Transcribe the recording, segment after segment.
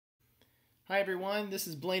Hi everyone, this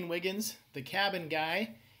is Blaine Wiggins, the cabin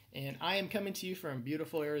guy, and I am coming to you from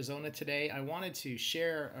beautiful Arizona today. I wanted to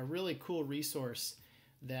share a really cool resource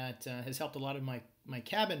that has helped a lot of my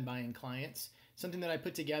cabin buying clients, something that I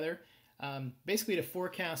put together basically to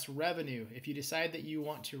forecast revenue. If you decide that you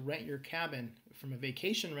want to rent your cabin from a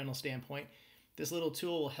vacation rental standpoint, this little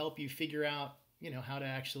tool will help you figure out how to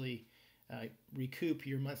actually recoup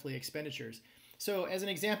your monthly expenditures. So as an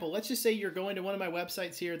example, let's just say you're going to one of my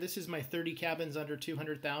websites here. This is my 30 cabins under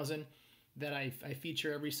 200,000 that I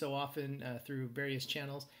feature every so often through various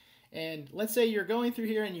channels. And let's say you're going through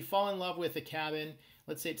here and you fall in love with a cabin.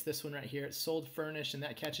 Let's say it's this one right here. It's sold furnished, and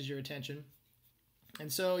that catches your attention.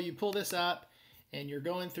 And so you pull this up and you're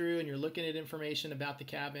going through and you're looking at information about the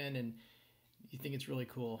cabin and you think it's really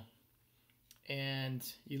cool. And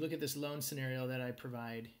you look at this loan scenario that I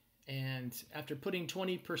provide. And after putting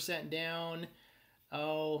 20% down,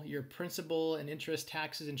 your principal and interest,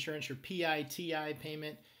 taxes, insurance, your PITI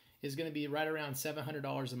payment is going to be right around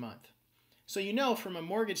 $700 a month. So from a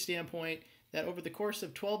mortgage standpoint that over the course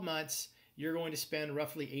of 12 months, you're going to spend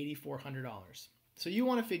roughly $8,400. So you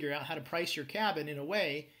want to figure out how to price your cabin in a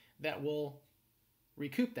way that will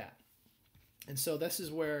recoup that. And so this is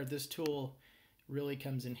where this tool really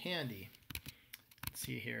comes in handy. Let's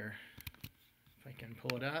see here if I can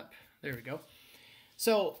pull it up. There we go.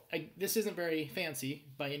 So this isn't very fancy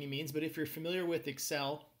by any means, but if you're familiar with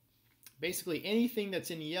Excel, basically anything that's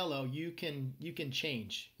in yellow you can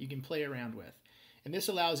change, you can play around with. And this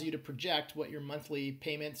allows you to project what your monthly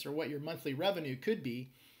payments or what your monthly revenue could be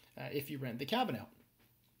if you rent the cabin out.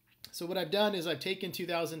 So what I've done is I've taken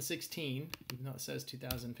 2016, even though it says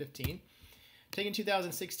 2015, taken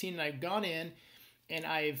 2016 and I've gone in and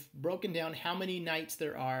I've broken down how many nights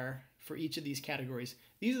there are for each of these categories.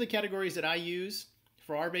 These are the categories that I use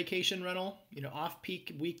for our vacation rental,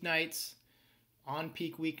 off-peak weeknights,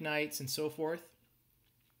 on-peak weeknights, and so forth.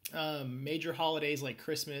 Major holidays like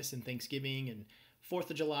Christmas and Thanksgiving and 4th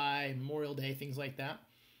of July, Memorial Day, things like that.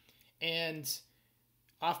 And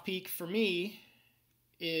off-peak for me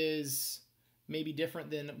is maybe different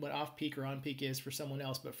than what off-peak or on-peak is for someone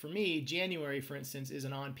else. But for me, January, for instance, is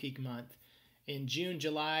an on-peak month. In June,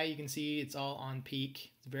 July, you can see it's all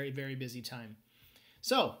on-peak. It's a very, very busy time.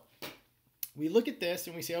 So we look at this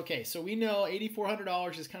and we say, okay, so we know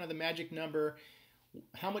 $8,400 is kind of the magic number.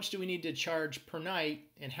 How much do we need to charge per night,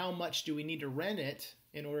 and how much do we need to rent it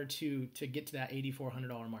in order to get to that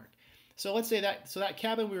 $8,400 mark? So let's say that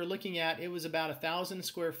cabin we were looking at, it was about 1,000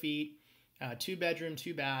 square feet, 2 bedroom,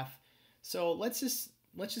 2 bath. So let's just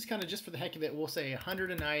kind of, just for the heck of it, we'll say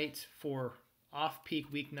 100 a night for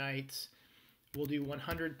off-peak weeknights. We'll do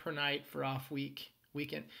 100 per night for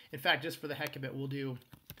weekend. In fact, just for the heck of it, we'll do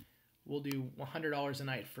 $100 a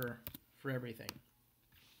night for everything.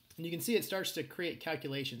 And you can see it starts to create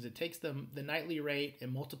calculations. It takes the nightly rate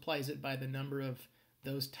and multiplies it by the number of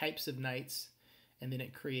those types of nights, and then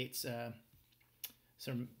it creates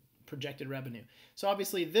some projected revenue. So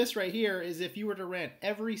obviously this right here is if you were to rent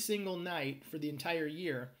every single night for the entire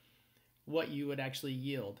year, what you would actually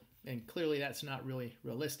yield. And clearly that's not really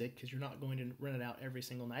realistic because you're not going to rent it out every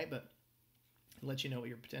single night, but it lets you know what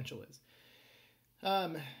your potential is.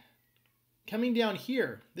 Coming down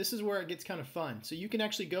here, this is where it gets kind of fun. So you can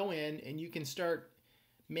actually go in and you can start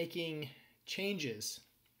making changes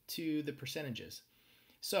to the percentages.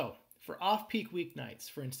 So for off-peak weeknights,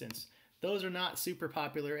 for instance, those are not super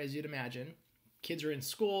popular, as you'd imagine. Kids are in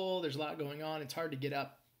school, there's a lot going on, it's hard to get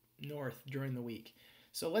up north during the week.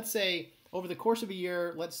 So let's say over the course of a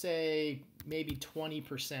year, let's say maybe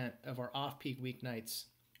 20% of our off-peak weeknights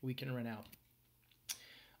we can rent out.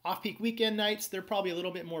 Off-peak weekend nights, they're probably a little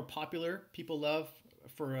bit more popular. People love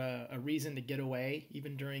for a reason to get away,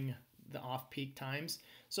 even during the off-peak times.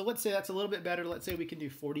 So let's say that's a little bit better. Let's say we can do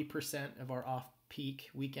 40% of our off-peak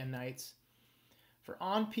weekend nights. For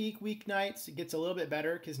on-peak weeknights, it gets a little bit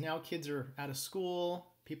better because now kids are out of school.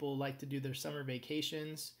 People like to do their summer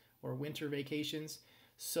vacations or winter vacations.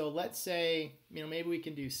 So let's say, maybe we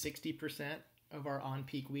can do 60% of our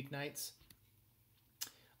on-peak weeknights.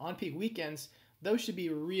 On-peak weekends, those should be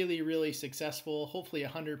really, really successful, hopefully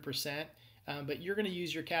 100%. But you're going to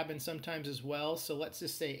use your cabin sometimes as well. So let's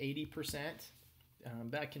just say 80%.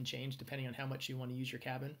 That can change depending on how much you want to use your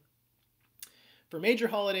cabin. For major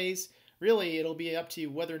holidays, really it'll be up to you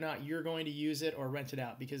whether or not you're going to use it or rent it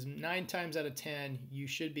out, because 9 times out of 10, you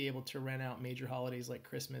should be able to rent out major holidays like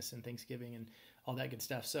Christmas and Thanksgiving and all that good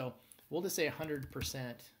stuff. So we'll just say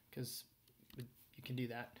 100% because you can do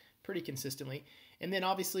that pretty consistently. And then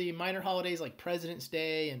obviously minor holidays like President's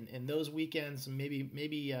Day and those weekends,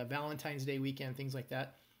 maybe Valentine's Day weekend, things like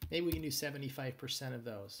that. Maybe we can do 75% of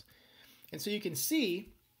those. And so you can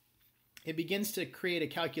see it begins to create a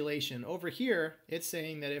calculation. Over here, it's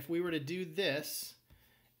saying that if we were to do this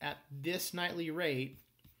at this nightly rate,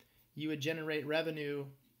 you would generate revenue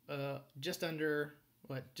just under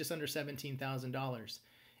 $17,000.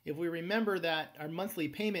 If we remember that our monthly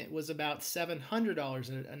payment was about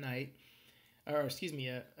 $700 a night, or excuse me,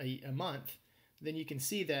 a month, then you can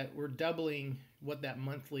see that we're doubling what that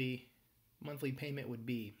monthly payment would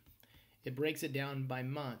be. It breaks it down by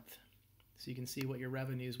month, so you can see what your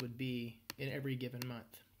revenues would be in every given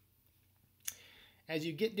month. As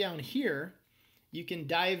you get down here, you can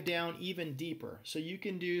dive down even deeper. So you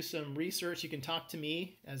can do some research. You can talk to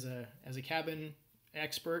me as a cabin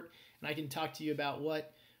expert, and I can talk to you about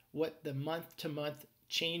what the month-to-month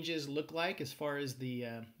changes look like as far as the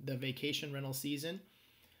vacation rental season.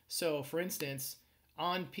 So for instance,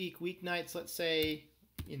 on peak weeknights, let's say,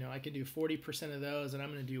 I could do 40% of those, and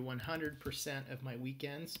I'm going to do 100% of my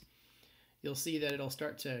weekends. You'll see that it'll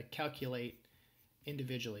start to calculate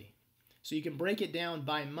individually. So you can break it down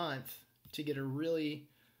by month to get a really,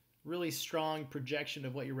 really strong projection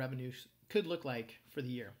of what your revenues could look like for the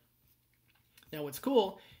year. Now what's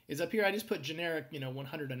cool is up here I just put generic,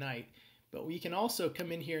 100 a night, but we can also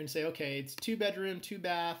come in here and say, okay, it's 2-bedroom,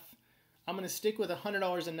 2-bath. I'm going to stick with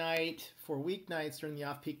 $100 a night for weeknights during the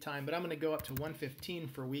off-peak time, but I'm going to go up to $115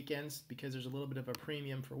 for weekends because there's a little bit of a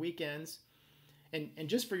premium for weekends. And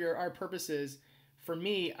just for our purposes, for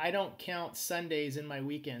me, I don't count Sundays in my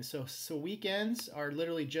weekends. So weekends are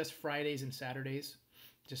literally just Fridays and Saturdays,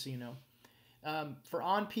 just so you know. For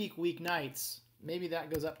on-peak weeknights, maybe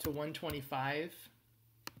that goes up to $125,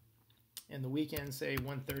 and the weekends say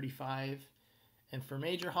 $135. And for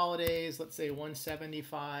major holidays, let's say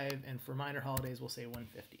 $175, and for minor holidays, we'll say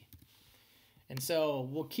 $150. And so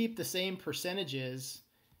we'll keep the same percentages,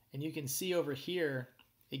 and you can see over here,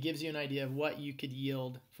 it gives you an idea of what you could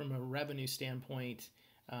yield from a revenue standpoint.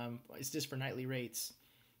 It's just for nightly rates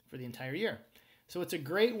for the entire year. So it's a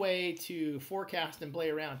great way to forecast and play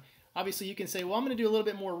around. Obviously, you can say, well, I'm going to do a little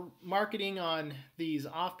bit more marketing on these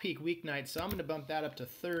off-peak weeknights, so I'm going to bump that up to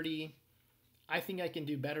 30. I think I can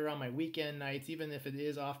do better on my weekend nights, even if it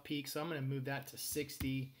is off-peak, so I'm going to move that to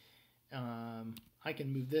 60. I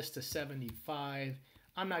can move this to 75.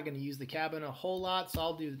 I'm not going to use the cabin a whole lot, so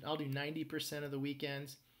I'll do 90% of the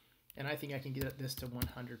weekends, and I think I can get this to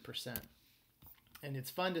 100%. And it's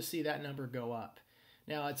fun to see that number go up.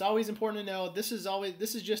 Now, it's always important to know this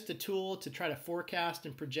is just a tool to try to forecast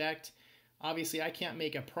and project. Obviously, I can't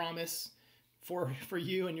make a promise for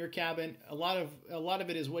you and your cabin. A lot of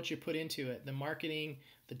it is what you put into it, the marketing,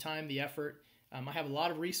 the time, the effort. I have a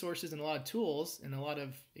lot of resources and a lot of tools and a lot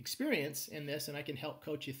of experience in this, and I can help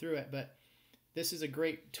coach you through it. But this is a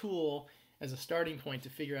great tool as a starting point to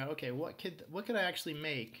figure out, okay, what could I actually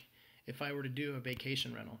make if I were to do a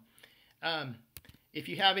vacation rental? If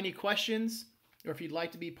you have any questions, or if you'd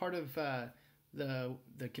like to be part of the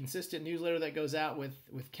consistent newsletter that goes out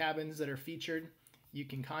with cabins that are featured, you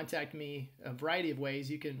can contact me a variety of ways.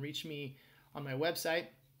 You can reach me on my website,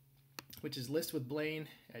 which is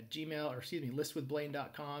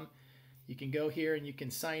listwithblaine.com. You can go here and you can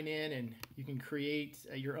sign in and you can create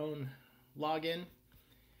your own login,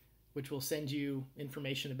 which will send you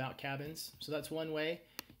information about cabins. So that's one way.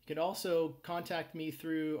 You can also contact me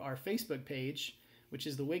through our Facebook page, which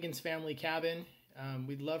is the Wiggins Family Cabin.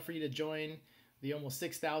 We'd love for you to join the almost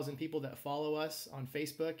 6,000 people that follow us on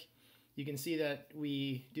Facebook. You can see that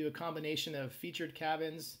we do a combination of featured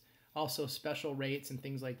cabins, also special rates and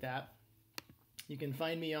things like that. You can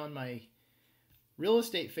find me on my real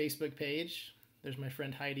estate Facebook page. There's my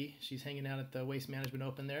friend Heidi. She's hanging out at the Waste Management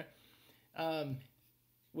Open there,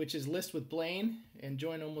 which is List with Blaine, and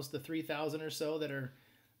join almost the 3,000 or so that are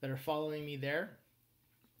following me there.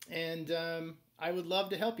 And I would love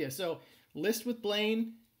to help you. So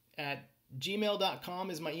listwithblaine at gmail.com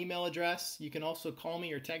is my email address. You can also call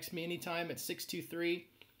me or text me anytime at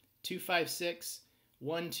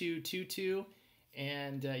 623-256-1222.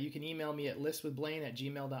 And you can email me at listwithblaine at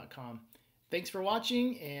gmail.com. Thanks for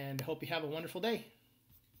watching, and hope you have a wonderful day.